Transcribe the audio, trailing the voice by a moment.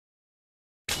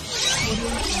Audio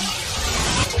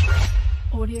Jungle.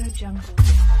 Audio Jungle.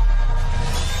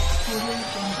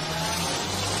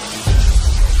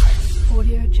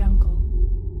 Audio Jungle.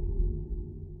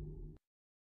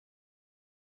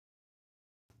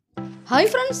 Hi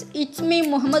friends, it's me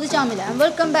Muhammad Shamila and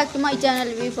welcome back to my channel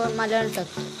V for Malayalam Tech.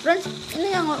 Friends, ഇന്ന്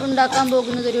ഞങ്ങൾ ഉണ്ടാക്കാൻ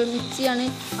പോകുന്നത് ഒരു മിക്സിയാണ്.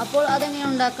 അപ്പോൾ അതെങ്ങനെ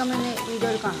ഉണ്ടാക്കാമെന്ന്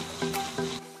വീഡിയോയിൽ കാണാം.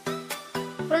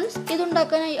 ഫ്രണ്ട്സ്, ഇത്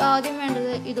ഉണ്ടാക്കാനായി ആദ്യം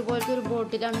വേണ്ടത് ഇതുപോലത്തെ ഒരു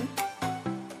ബോട്ടിലാണ്.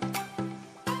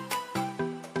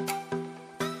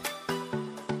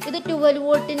 ഇത് 12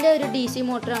 വോൾട്ടിന്റെ ഒരു DC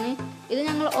മോട്ടറാണ്. ഇത്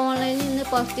ഞങ്ങൾ ഓൺലൈനിൽ നിന്ന്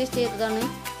പർച്ചേസ് ചെയ്തതാണ്.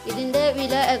 ഇതിന്റെ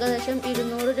വില ഏകദേശം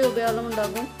 200 രൂപയോളം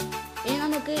ഉണ്ടാകും. ഇനി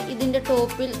നമുക്ക് ഇതിന്റെ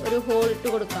ടോപ്പിൽ ഒരു ഹോൾ ഇട്ട്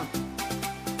കൊടുക്കാം.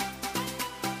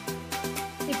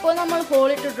 ഇപ്പോൾ നമ്മൾ ഹോൾ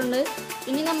ഇട്ടിട്ടുണ്ട്.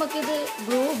 ഇനി നമുക്കിത്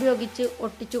ഗ്ലൂ ഉപയോഗിച്ച്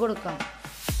ഒട്ടിച്ചു കൊടുക്കാം.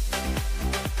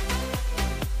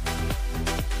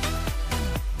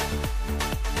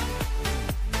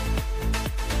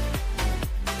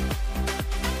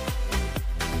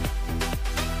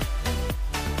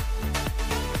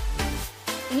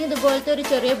 ഇനി ഇതുപോലത്തെ ഒരു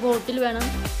ചെറിയ ബോട്ടിൽ വേണം.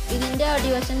 ഇതിന്റെ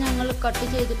അടിവശം ഞങ്ങൾ കട്ട്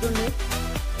ചെയ്തിട്ടുണ്ട്.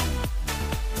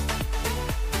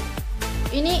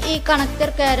 ഇനി ഈ കണക്ടർ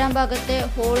കയറാൻ ഭാഗത്തെ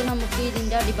ഹോൾ നമുക്ക്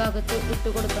ഇതിന്റെ അടിഭാഗത്ത് ഇട്ട്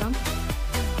കൊടുക്കണം.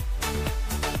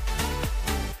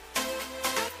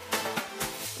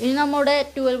 ഇനി നമ്മുടെ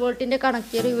 12 വോൾട്ടിന്റെ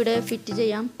കണക്ടർ ഇവിടെ ഫിറ്റ്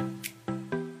ചെയ്യാം.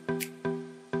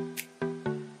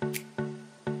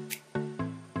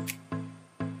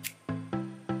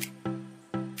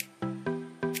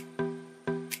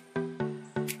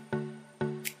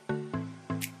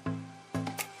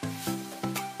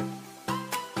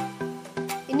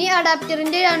 ഇനി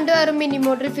അഡാപ്റ്ററിന്റെ 2 വയറും മിനി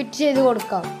മോട്ടർ ഫിറ്റ് ചെയ്ത്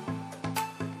കൊടുക്കാം.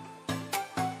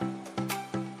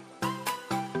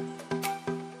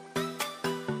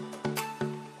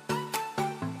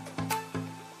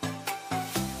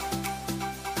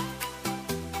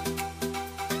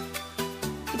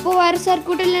 ഇപ്പോൾ വയർ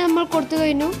സർക്യൂട്ടിൽ നമ്മൾ കൊടുത്തു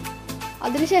കഴിഞ്ഞു.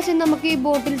 അതിനുശേഷം നമുക്ക് ഈ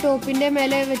ബോട്ടിൽ ടോപ്പിന്റെ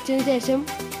മേലെ വെച്ചതിന് ശേഷം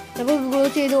നമുക്ക് ഗ്ലൂ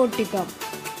ചെയ്ത് ഒട്ടിക്കാം.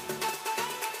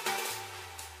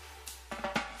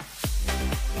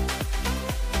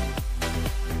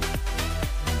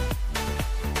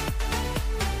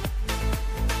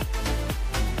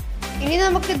 ഇനി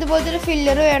നമുക്ക് ഇതുപോലത്തെ ഒരു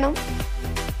ഫില്ലർ വേണം.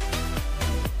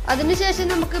 അതിനുശേഷം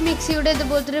നമുക്ക് മിക്സിയുടെ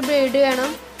ഇതുപോലത്തെ ഒരു ബ്ലേഡ്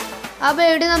വേണം. ആ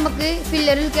ബ്ലേഡ് നമുക്ക്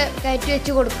ഫില്ലറിൽ കയറ്റി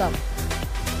വെച്ച് കൊടുക്കാം.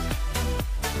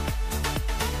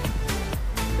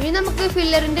 ഇനി നമുക്ക്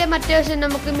ഫില്ലറിന്റെ മറ്റേ വശം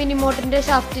നമുക്ക് മിനി മോട്ടറിന്റെ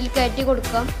ഷാഫ്റ്റിൽ കയറ്റി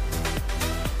കൊടുക്കാം.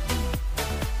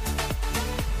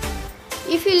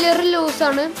 ഈ ഫില്ലർ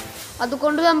ലൂസാണ്,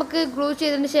 അതുകൊണ്ട് നമുക്ക് ഗ്ലൂ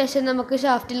ചെയ്തതിന് ശേഷം നമുക്ക്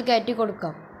ഷാഫ്റ്റിൽ കയറ്റി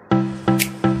കൊടുക്കാം.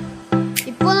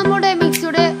 ഇപ്പോൾ നമ്മുടെ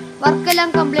മിക്സിയുടെ വർക്കെല്ലാം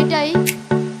കംപ്ലീറ്റ് ആയി.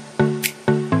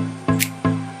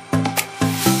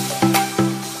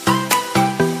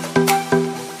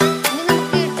 ഇനി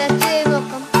നമുക്ക് ടെസ്റ്റ് ചെയ്ത്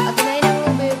നോക്കാം. അതിനായി ഞങ്ങൾ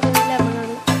ഉപയോഗിക്കുന്നത്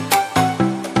ലെമണാണ്.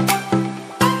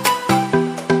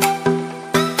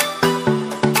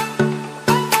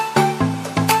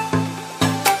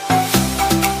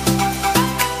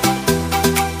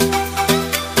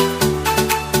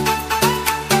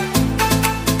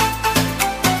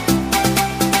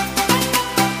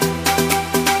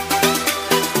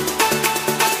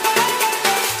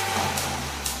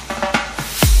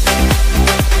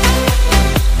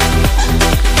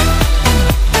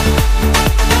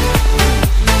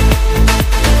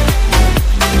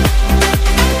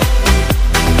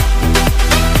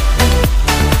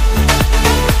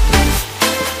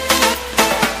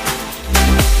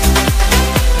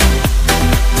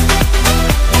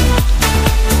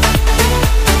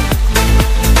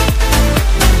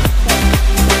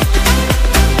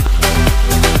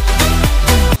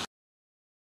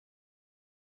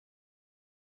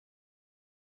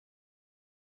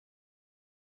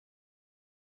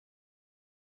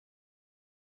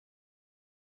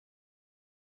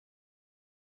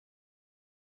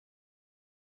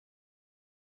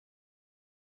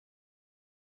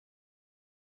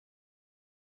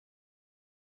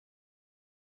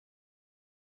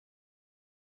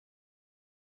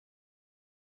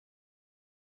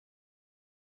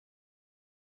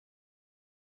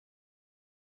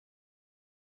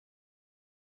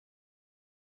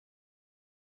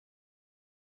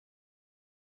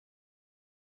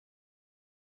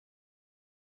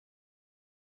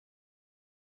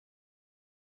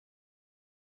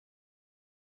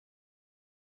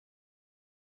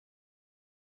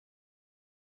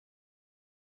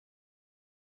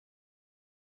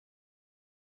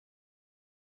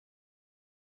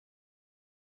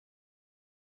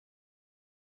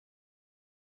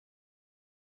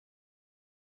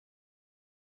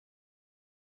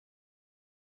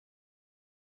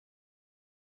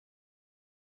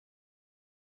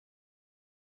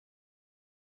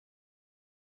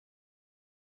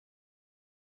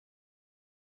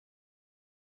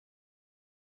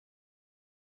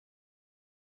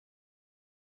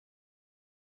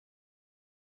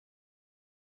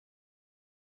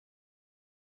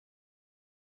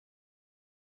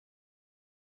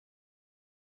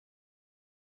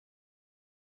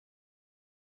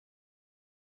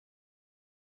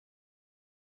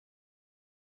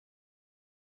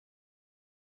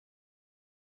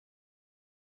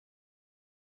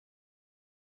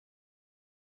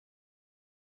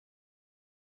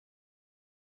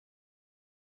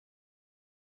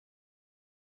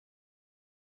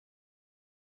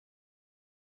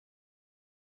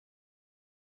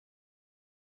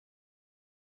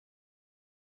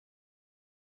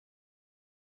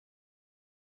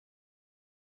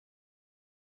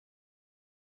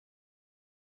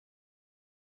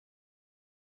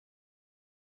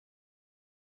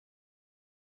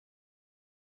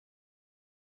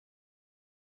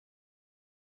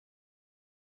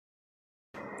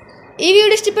 ഈ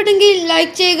വീഡിയോ ഇഷ്ടപ്പെട്ടെങ്കിൽ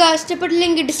ലൈക്ക് ചെയ്യുക,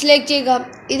 ഇഷ്ടപ്പെട്ടില്ലെങ്കിൽ ഡിസ്ലൈക്ക് ചെയ്യുക.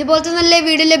 ഇതുപോലത്തെ നല്ല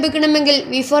വീഡിയോ ലഭിക്കണമെങ്കിൽ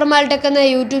V4 Maltech എന്ന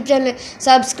യൂട്യൂബ് ചാനൽ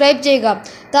സബ്സ്ക്രൈബ് ചെയ്യുക.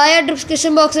 താഴെ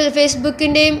ഡിസ്ക്രിപ്ഷൻ ബോക്സിൽ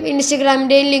ഫേസ്ബുക്കിൻ്റെയും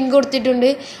ഇൻസ്റ്റഗ്രാമിൻ്റെയും ലിങ്ക് കൊടുത്തിട്ടുണ്ട്.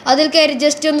 അതിൽ കയറി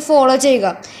ജസ്റ്റ് ഒന്ന് ഫോളോ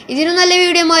ചെയ്യുക. ഇതിനും നല്ല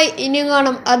വീഡിയോയുമായി ഇനിയും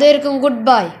കാണാം. അതുവരെക്കും ഗുഡ്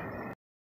ബൈ.